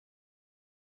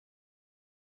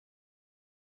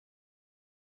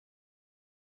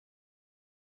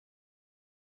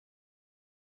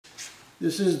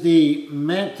This is the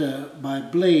Manta by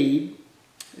Blade.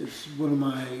 It's one of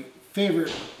my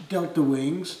favorite Delta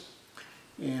wings.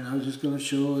 And I was just going to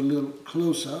show a little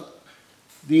close-up.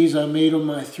 These I made on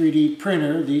my 3D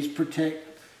printer. These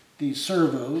protect these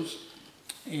servos.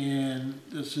 And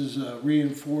this is a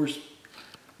reinforced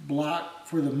block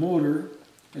for the motor.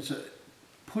 It's a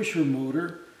pusher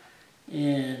motor.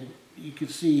 And you can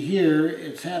see here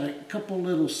it's had a couple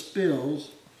little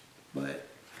spills, but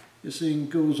this thing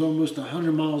goes almost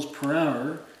 100 miles per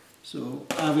hour. So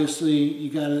obviously you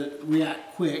got to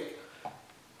react quick.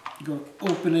 I'm going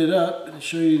to open it up and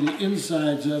show you the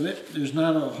insides of it. There's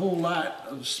not a whole lot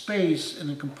of space in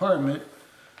the compartment,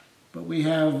 but we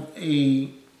have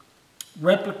a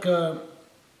replica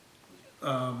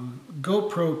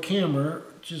GoPro camera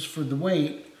just for the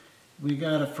weight. We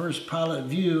got a first pilot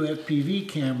view FPV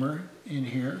camera in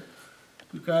here.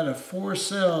 We've got a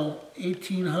 4-cell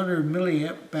 1800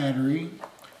 milliamp battery,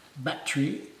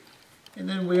 and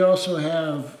then we also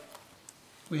have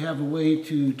a way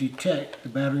to detect the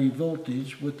battery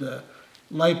voltage with the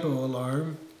LiPo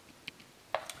alarm.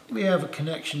 We have a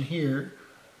connection here,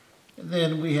 and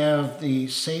then we have the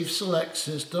safe select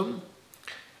system,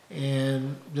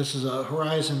 and this is a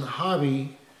Horizon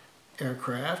Hobby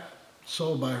aircraft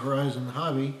sold by Horizon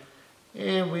Hobby.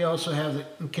 And we also have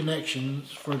the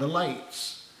connections for the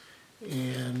lights.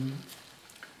 And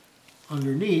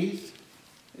underneath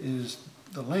is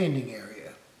the landing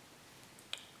area.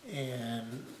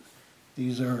 And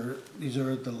these are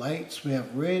the lights. We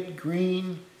have red,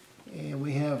 green, and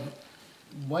we have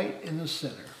white in the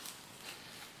center.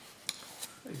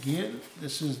 Again,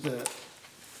 this is the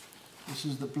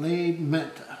Blade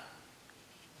Manta.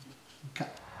 Okay.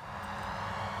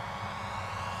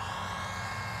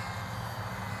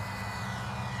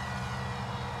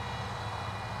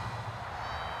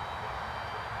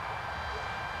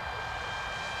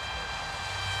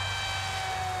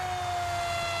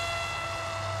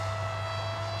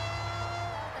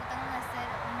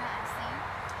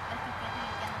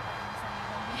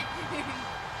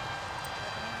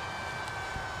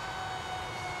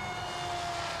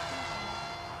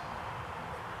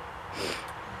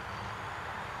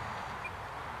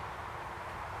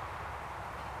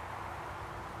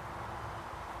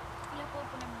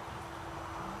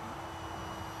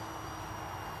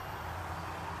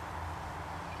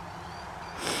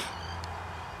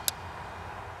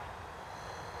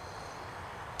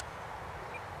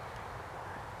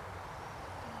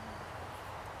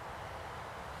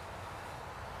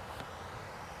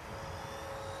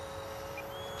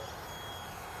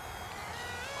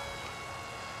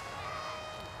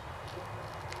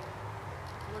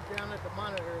 Look down at the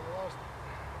monitor and lost